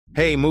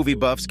Hey, movie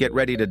buffs, get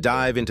ready to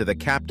dive into the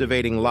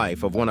captivating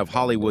life of one of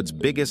Hollywood's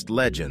biggest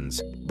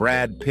legends,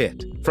 Brad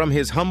Pitt. From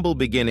his humble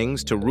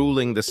beginnings to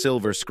ruling the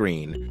silver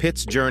screen,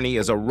 Pitt's journey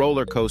is a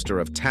roller coaster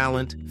of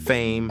talent,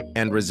 fame,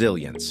 and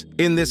resilience.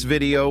 In this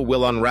video,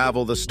 we'll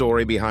unravel the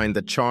story behind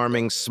the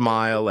charming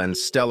smile and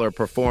stellar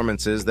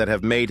performances that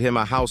have made him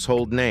a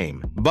household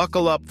name.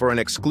 Buckle up for an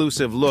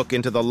exclusive look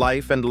into the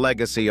life and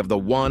legacy of the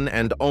one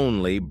and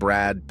only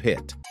Brad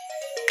Pitt.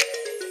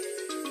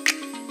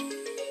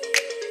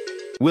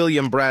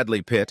 William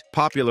Bradley Pitt,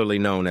 popularly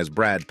known as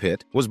Brad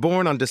Pitt, was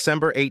born on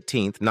December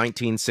 18,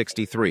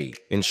 1963,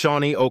 in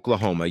Shawnee,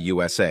 Oklahoma,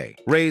 USA.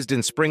 Raised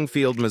in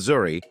Springfield,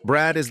 Missouri,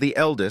 Brad is the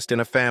eldest in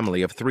a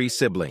family of 3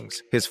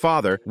 siblings. His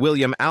father,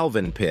 William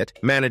Alvin Pitt,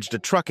 managed a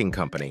trucking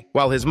company,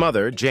 while his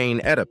mother,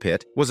 Jane Etta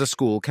Pitt, was a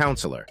school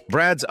counselor.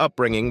 Brad's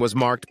upbringing was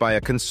marked by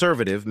a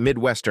conservative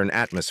Midwestern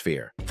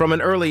atmosphere. From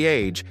an early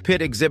age,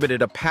 Pitt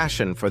exhibited a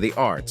passion for the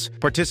arts,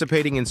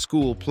 participating in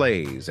school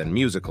plays and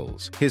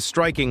musicals. His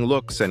striking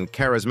looks and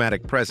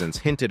charismatic presence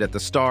hinted at the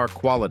star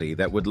quality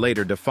that would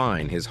later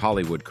define his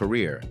Hollywood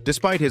career.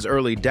 Despite his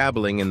early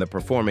dabbling in the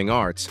performing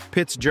arts,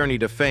 Pitt's journey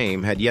to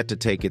fame had yet to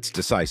take its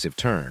decisive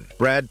turn.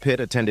 Brad Pitt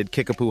attended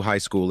Kickapoo High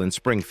School in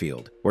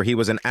Springfield, where he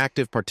was an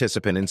active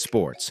participant in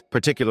sports,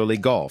 particularly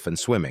golf and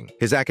swimming.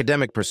 His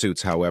academic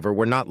pursuits, however,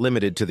 were not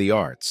limited to the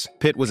arts.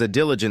 Pitt was a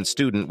diligent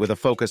student with a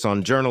focus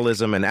on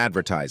journalism and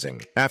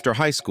advertising. After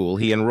high school,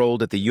 he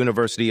enrolled at the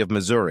University of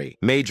Missouri,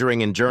 majoring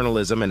in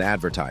journalism and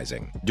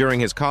advertising. During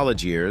his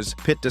college years,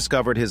 Pitt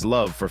discovered his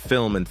love for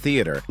film and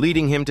theater,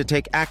 leading him to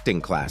take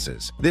acting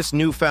classes. This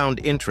newfound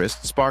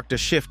interest sparked a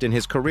shift in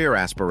his career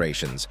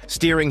aspirations,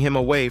 steering him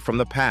away from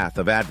the path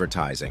of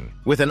advertising.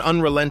 With an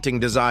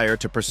unrelenting desire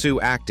to pursue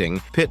acting,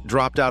 Pitt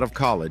dropped out of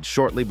college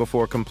shortly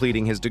before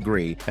completing his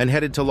degree and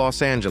headed to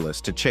Los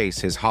Angeles to chase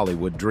his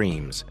Hollywood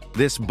dreams.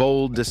 This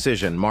bold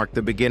decision marked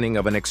the beginning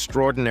of an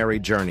extraordinary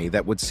journey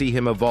that would see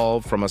him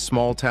evolve from a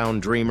small-town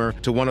dreamer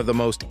to one of the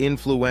most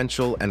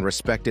influential and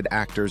respected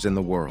actors in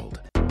the world.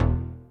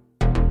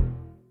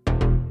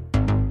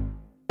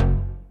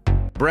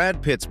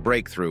 Brad Pitt's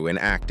breakthrough in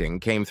acting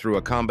came through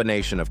a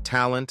combination of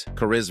talent,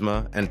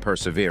 charisma, and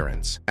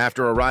perseverance.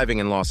 After arriving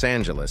in Los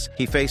Angeles,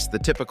 he faced the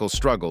typical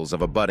struggles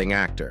of a budding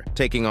actor,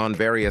 taking on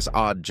various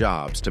odd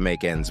jobs to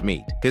make ends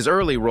meet. His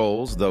early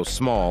roles, though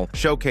small,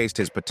 showcased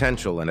his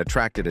potential and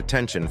attracted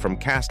attention from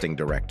casting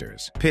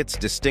directors. Pitt's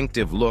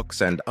distinctive looks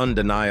and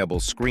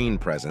undeniable screen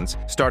presence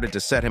started to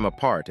set him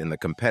apart in the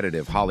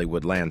competitive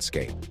Hollywood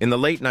landscape. In the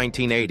late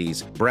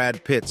 1980s,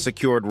 Brad Pitt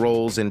secured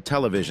roles in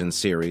television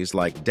series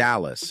like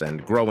Dallas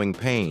and Growing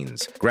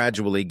Pains,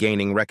 gradually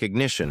gaining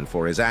recognition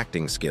for his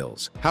acting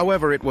skills.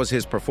 However, it was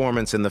his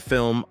performance in the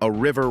film A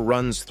River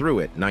Runs Through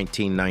It,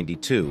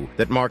 1992,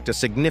 that marked a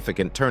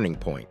significant turning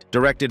point.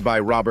 Directed by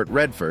Robert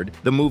Redford,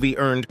 the movie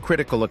earned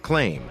critical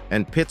acclaim,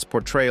 and Pitt's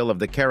portrayal of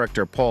the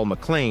character Paul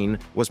McLean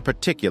was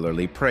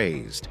particularly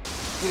praised.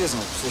 He doesn't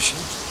like fishing.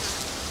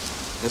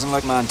 He doesn't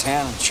like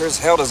Montana. Sure as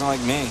hell doesn't like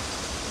me.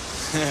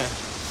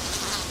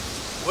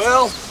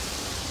 Well,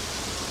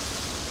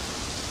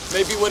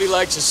 maybe what he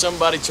likes is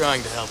somebody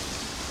trying to help him.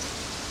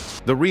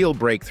 The real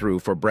breakthrough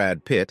for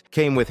Brad Pitt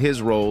came with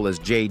his role as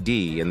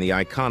J.D. in the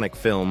iconic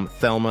film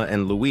Thelma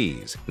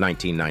Louise,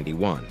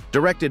 1991.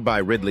 Directed by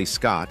Ridley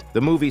Scott, the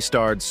movie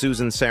starred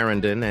Susan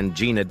Sarandon and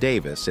Geena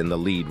Davis in the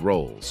lead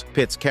roles.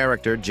 Pitt's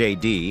character,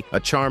 J.D., a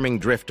charming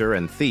drifter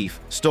and thief,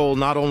 stole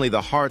not only the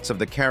hearts of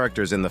the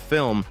characters in the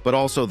film, but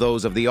also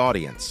those of the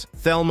audience.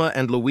 Thelma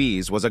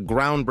Louise was a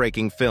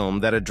groundbreaking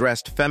film that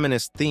addressed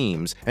feminist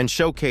themes and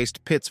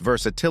showcased Pitt's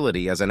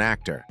versatility as an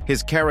actor.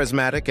 His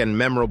charismatic and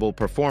memorable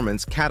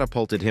performance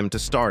catapulted him to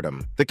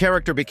stardom. The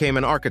character became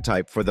an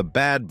archetype for the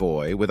bad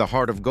boy with a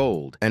heart of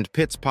gold, and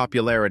Pitt's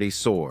popularity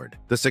soared.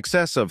 The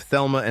success of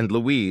Thelma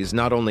Louise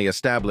not only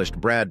established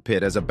Brad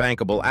Pitt as a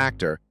bankable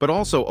actor, but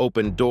also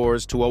opened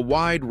doors to a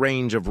wide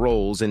range of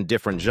roles in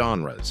different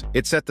genres.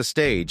 It set the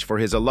stage for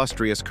his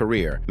illustrious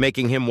career,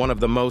 making him one of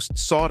the most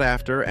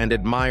sought-after and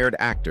admired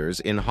actors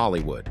in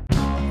Hollywood.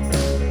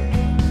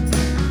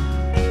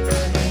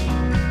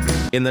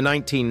 In the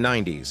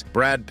 1990s,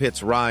 Brad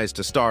Pitt's rise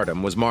to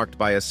stardom was marked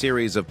by a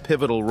series of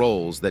pivotal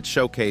roles that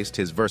showcased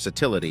his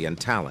versatility and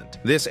talent.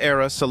 This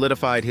era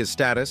solidified his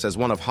status as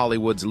one of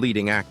Hollywood's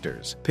leading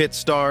actors. Pitt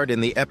starred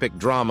in the epic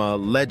drama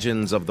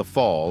Legends of the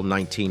Fall,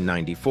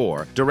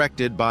 1994,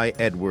 directed by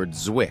Edward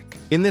Zwick.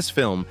 In this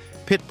film,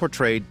 Pitt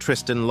portrayed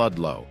Tristan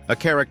Ludlow, a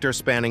character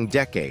spanning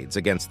decades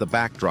against the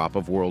backdrop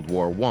of World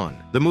War I.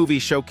 The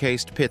movie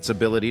showcased Pitt's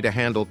ability to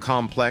handle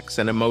complex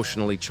and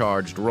emotionally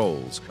charged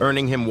roles,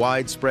 earning him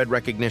widespread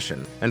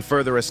recognition and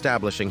further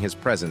establishing his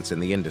presence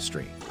in the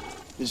industry.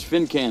 This is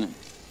Finn Cannon.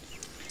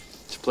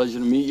 It's a pleasure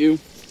to meet you.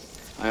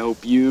 I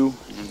hope you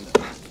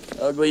and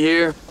Ugly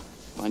here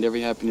find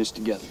every happiness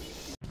together.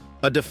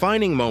 A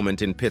defining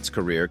moment in Pitt's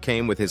career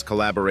came with his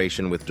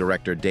collaboration with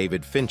director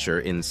David Fincher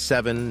in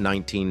Seven,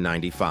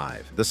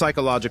 1995. The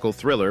psychological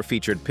thriller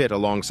featured Pitt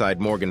alongside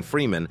Morgan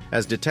Freeman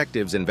as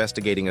detectives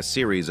investigating a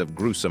series of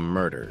gruesome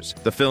murders.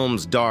 The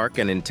film's dark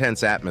and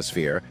intense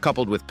atmosphere,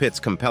 coupled with Pitt's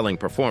compelling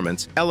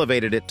performance,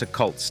 elevated it to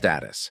cult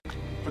status.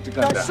 Put the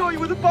gun down. I saw you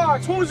with the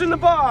box. What was in the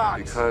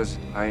box? Because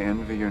I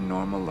envy your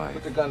normal life.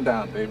 Put the gun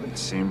down, baby. It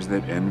seems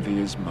that envy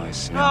is my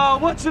sin. Oh,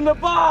 what's in the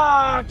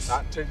box?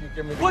 Not till you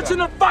give me the What's gun.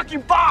 In the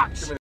fucking box?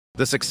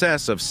 The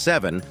success of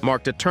Seven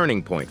marked a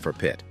turning point for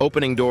Pitt,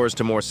 opening doors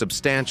to more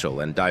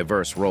substantial and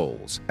diverse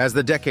roles. As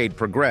the decade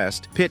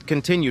progressed, Pitt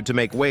continued to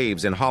make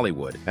waves in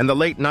Hollywood, and the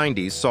late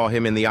 90s saw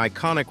him in the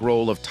iconic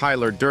role of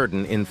Tyler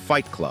Durden in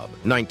Fight Club,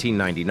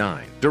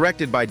 1999.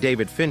 Directed by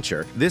David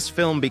Fincher, this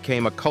film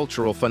became a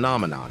cultural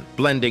phenomenon,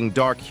 blending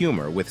dark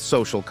humor with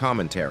social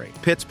commentary.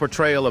 Pitt's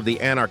portrayal of the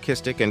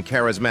anarchistic and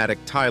charismatic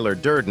Tyler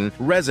Durden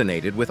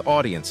resonated with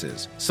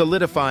audiences,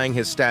 solidifying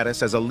his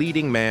status as a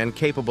leading man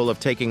capable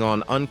of taking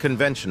on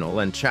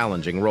unconventional and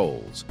challenging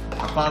roles.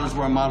 Our fathers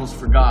were models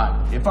for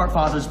God. If our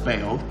fathers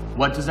failed,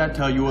 what does that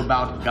tell you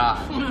about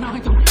God?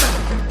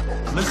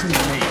 Listen to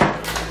me. You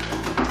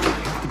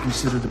have to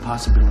consider the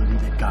possibility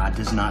that God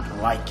does not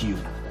like you.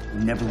 He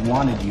never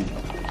wanted you.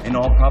 In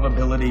all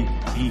probability,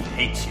 he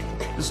hates you.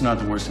 This is not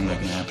the worst thing that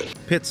can happen.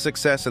 Pitt's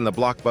success in the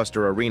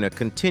blockbuster arena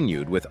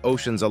continued with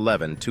Ocean's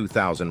 11,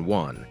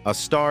 2001, a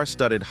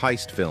star-studded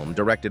heist film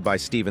directed by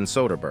Steven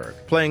Soderbergh.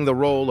 Playing the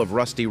role of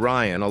Rusty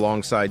Ryan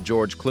alongside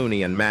George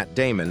Clooney and Matt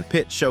Damon,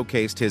 Pitt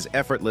showcased his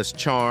effortless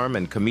charm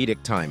and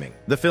comedic timing.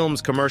 The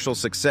film's commercial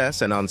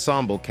success and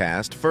ensemble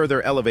cast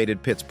further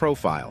elevated Pitt's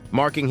profile,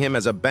 marking him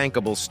as a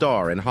bankable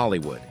star in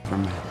Hollywood.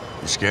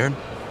 You scared?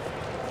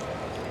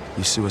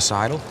 You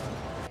suicidal?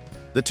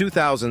 The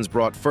 2000s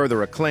brought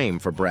further acclaim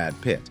for Brad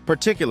Pitt,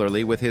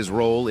 particularly with his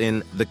role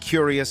in The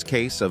Curious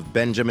Case of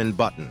Benjamin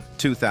Button,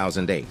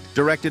 2008.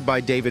 Directed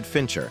by David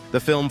Fincher, the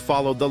film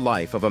followed the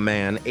life of a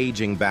man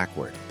aging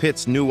backward.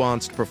 Pitt's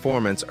nuanced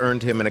performance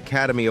earned him an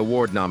Academy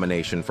Award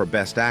nomination for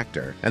Best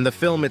Actor, and the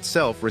film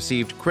itself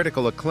received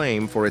critical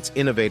acclaim for its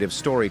innovative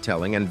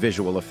storytelling and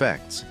visual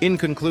effects. In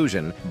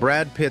conclusion,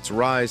 Brad Pitt's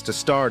rise to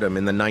stardom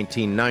in the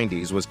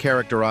 1990s was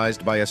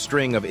characterized by a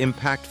string of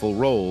impactful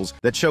roles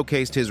that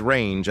showcased his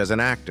range as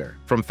an actor.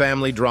 From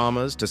family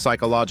dramas to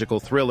psychological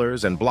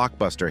thrillers and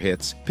blockbuster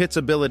hits, Pitt's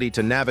ability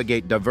to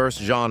navigate diverse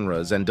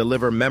genres and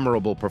deliver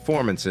memorable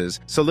performances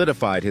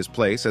solidified his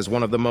place as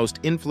one of the most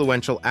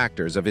influential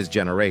actors of his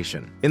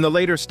generation. In the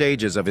later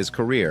stages of his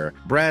career,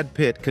 Brad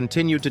Pitt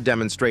continued to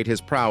demonstrate his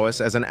prowess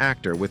as an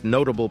actor with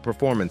notable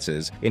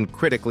performances in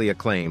critically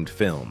acclaimed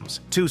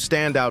films. Two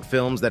standout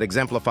films that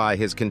exemplify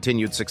his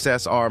continued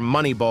success are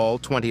Moneyball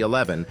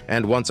 2011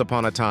 and Once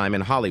Upon a Time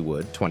in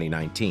Hollywood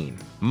 2019.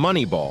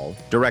 Moneyball,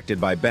 directed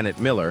by Bennett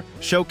Miller,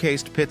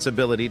 showcased Pitt's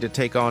ability to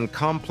take on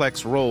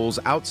complex roles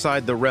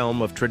outside the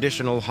realm of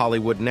traditional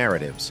Hollywood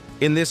narratives.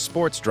 In this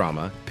sports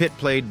drama, Pitt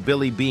played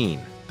Billy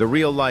Beane, the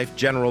real-life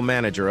general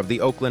manager of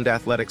the Oakland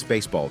Athletics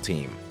baseball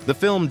team. The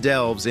film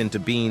delves into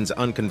Beane's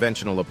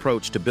unconventional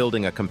approach to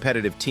building a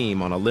competitive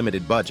team on a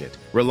limited budget,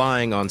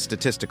 relying on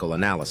statistical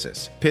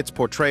analysis. Pitt's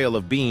portrayal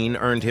of Beane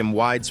earned him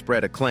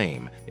widespread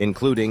acclaim,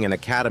 including an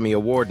Academy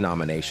Award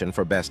nomination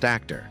for Best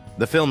Actor.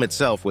 The film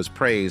itself was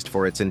praised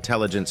for its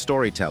intelligent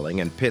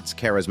storytelling and Pitt's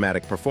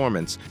charismatic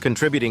performance,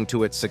 contributing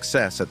to its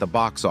success at the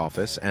box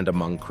office and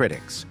among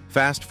critics.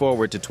 Fast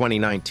forward to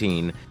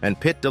 2019, and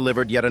Pitt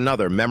delivered yet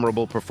another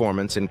memorable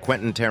performance in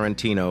Quentin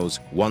Tarantino's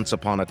Once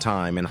Upon a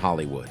Time in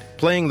Hollywood.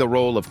 Playing the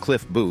role of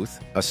Cliff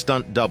Booth, a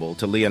stunt double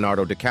to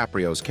Leonardo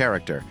DiCaprio's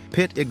character,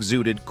 Pitt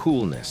exuded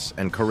coolness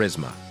and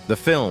charisma. The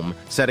film,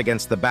 set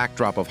against the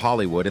backdrop of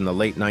Hollywood in the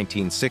late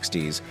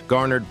 1960s,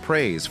 garnered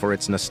praise for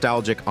its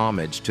nostalgic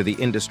homage to the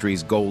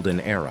industry's golden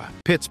era.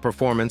 Pitt's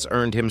performance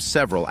earned him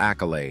several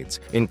accolades,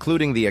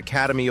 including the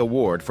Academy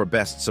Award for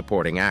Best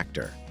Supporting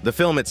Actor. The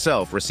film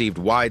itself received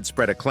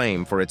widespread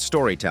acclaim for its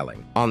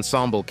storytelling,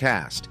 ensemble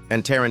cast,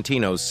 and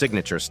Tarantino's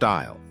signature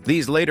style.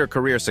 These later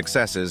career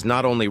successes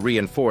not only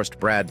reinforced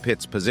Brad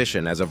Pitt's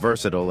position as a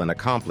versatile and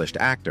accomplished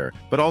actor,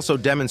 but also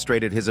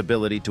demonstrated his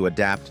ability to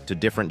adapt to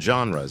different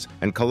genres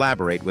and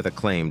collaborate with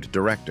acclaimed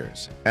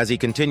directors. As he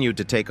continued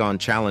to take on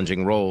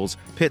challenging roles,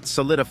 Pitt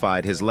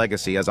solidified his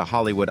legacy as a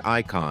Hollywood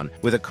icon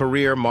with a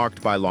career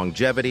marked by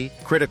longevity,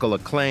 critical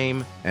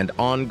acclaim, and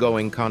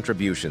ongoing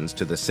contributions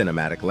to the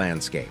cinematic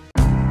landscape.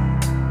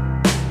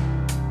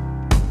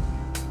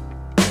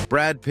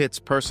 Brad Pitt's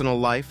personal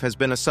life has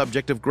been a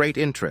subject of great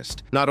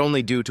interest, not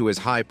only due to his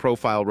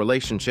high-profile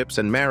relationships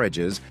and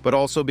marriages, but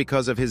also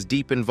because of his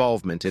deep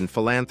involvement in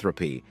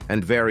philanthropy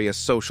and various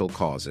social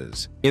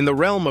causes. In the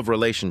realm of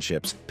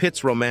relationships,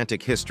 Pitt's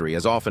romantic history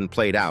has often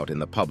played out in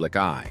the public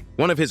eye.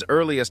 One of his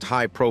earliest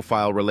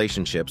high-profile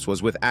relationships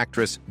was with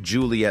actress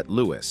Juliette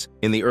Lewis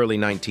in the early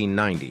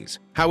 1990s.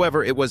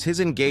 However, it was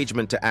his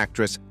engagement to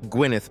actress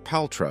Gwyneth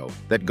Paltrow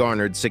that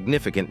garnered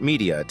significant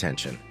media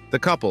attention. The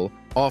couple,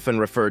 often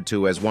referred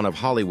to as one of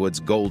Hollywood's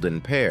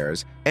golden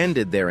pairs,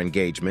 ended their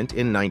engagement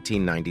in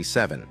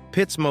 1997.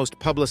 Pitt's most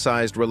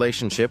publicized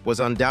relationship was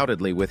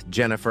undoubtedly with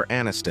Jennifer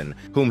Aniston,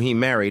 whom he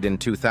married in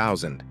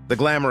 2000. The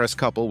glamorous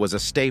couple was a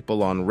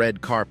staple on red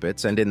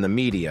carpets and in the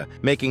media,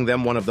 making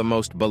them one of the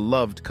most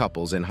beloved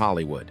couples in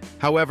Hollywood.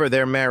 However,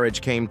 their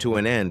marriage came to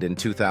an end in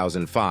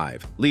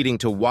 2005, leading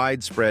to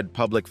widespread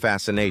public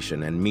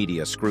fascination and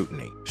media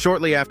scrutiny.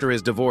 Shortly after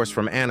his divorce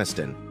from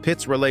Aniston,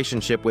 Pitt's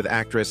relationship with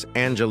actress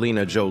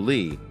Angelina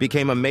Jolie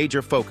became a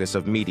major focus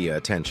of media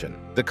attention.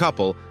 The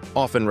couple,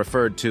 often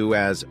referred to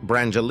as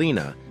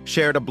Brangelina,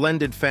 shared a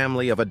blended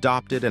family of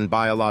adopted and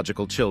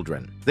biological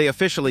children. They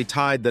officially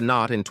tied the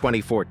knot in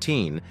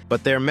 2014,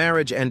 but their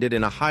marriage ended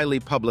in a highly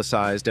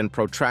publicized and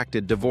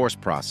protracted divorce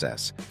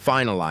process,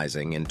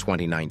 finalizing in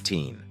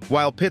 2019.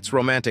 While Pitt's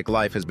romantic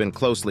life has been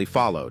closely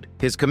followed,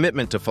 his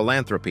commitment to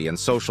philanthropy and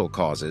social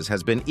causes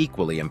has been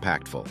equally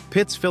impactful.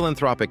 Pitt's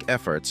philanthropic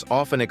efforts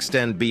often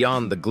extend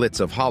beyond the glitz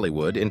of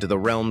Hollywood into the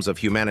realms of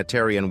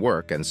humanitarian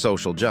work and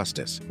social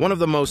justice. One of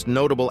the most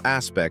notable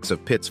aspects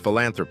of Pitt's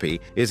philanthropy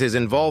is his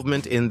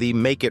involvement in the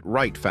Make It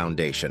Right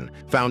Foundation,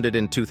 founded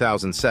in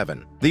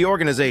 2007. The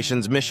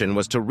organization's mission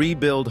was to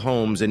rebuild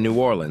homes in New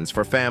Orleans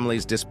for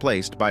families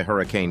displaced by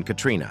Hurricane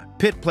Katrina.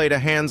 Pitt played a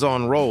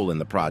hands-on role in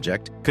the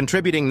project,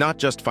 contributing not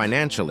just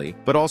financially,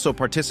 but also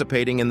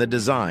participating in the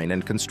design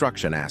and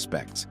construction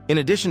aspects. In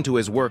addition to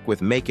his work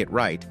with Make It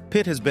Right,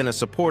 Pitt has been a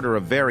supporter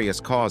of various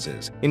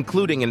causes,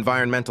 including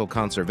environmental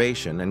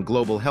conservation and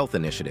global health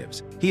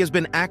initiatives. He has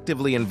been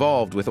actively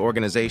involved with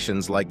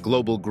organizations like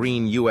Global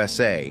Green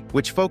USA,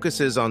 which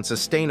focuses on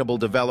sustainable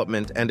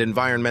development and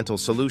environmental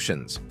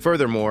solutions.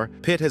 Furthermore,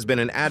 Pitt has been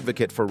an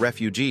advocate for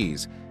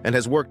refugees and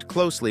has worked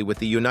closely with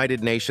the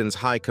United Nations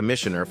High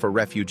Commissioner for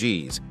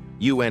Refugees,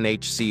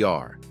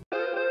 UNHCR.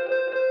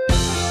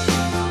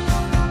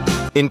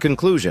 In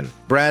conclusion,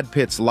 Brad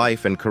Pitt's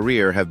life and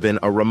career have been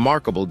a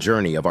remarkable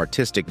journey of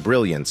artistic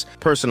brilliance,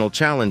 personal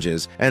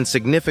challenges, and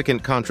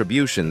significant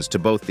contributions to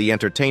both the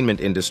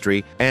entertainment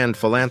industry and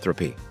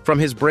philanthropy. From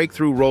his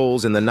breakthrough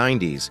roles in the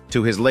 90s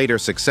to his later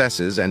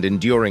successes and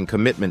enduring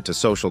commitment to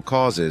social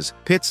causes,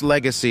 Pitt's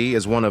legacy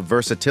is one of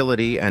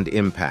versatility and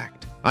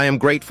impact. I am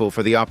grateful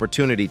for the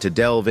opportunity to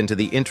delve into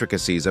the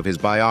intricacies of his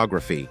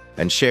biography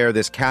and share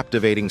this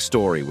captivating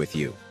story with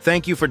you.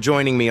 Thank you for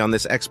joining me on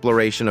this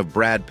exploration of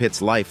Brad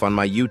Pitt's life on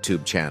my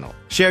YouTube channel.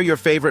 Share your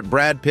favorite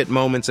Brad Pitt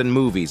moments and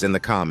movies in the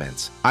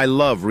comments. I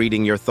love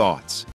reading your thoughts.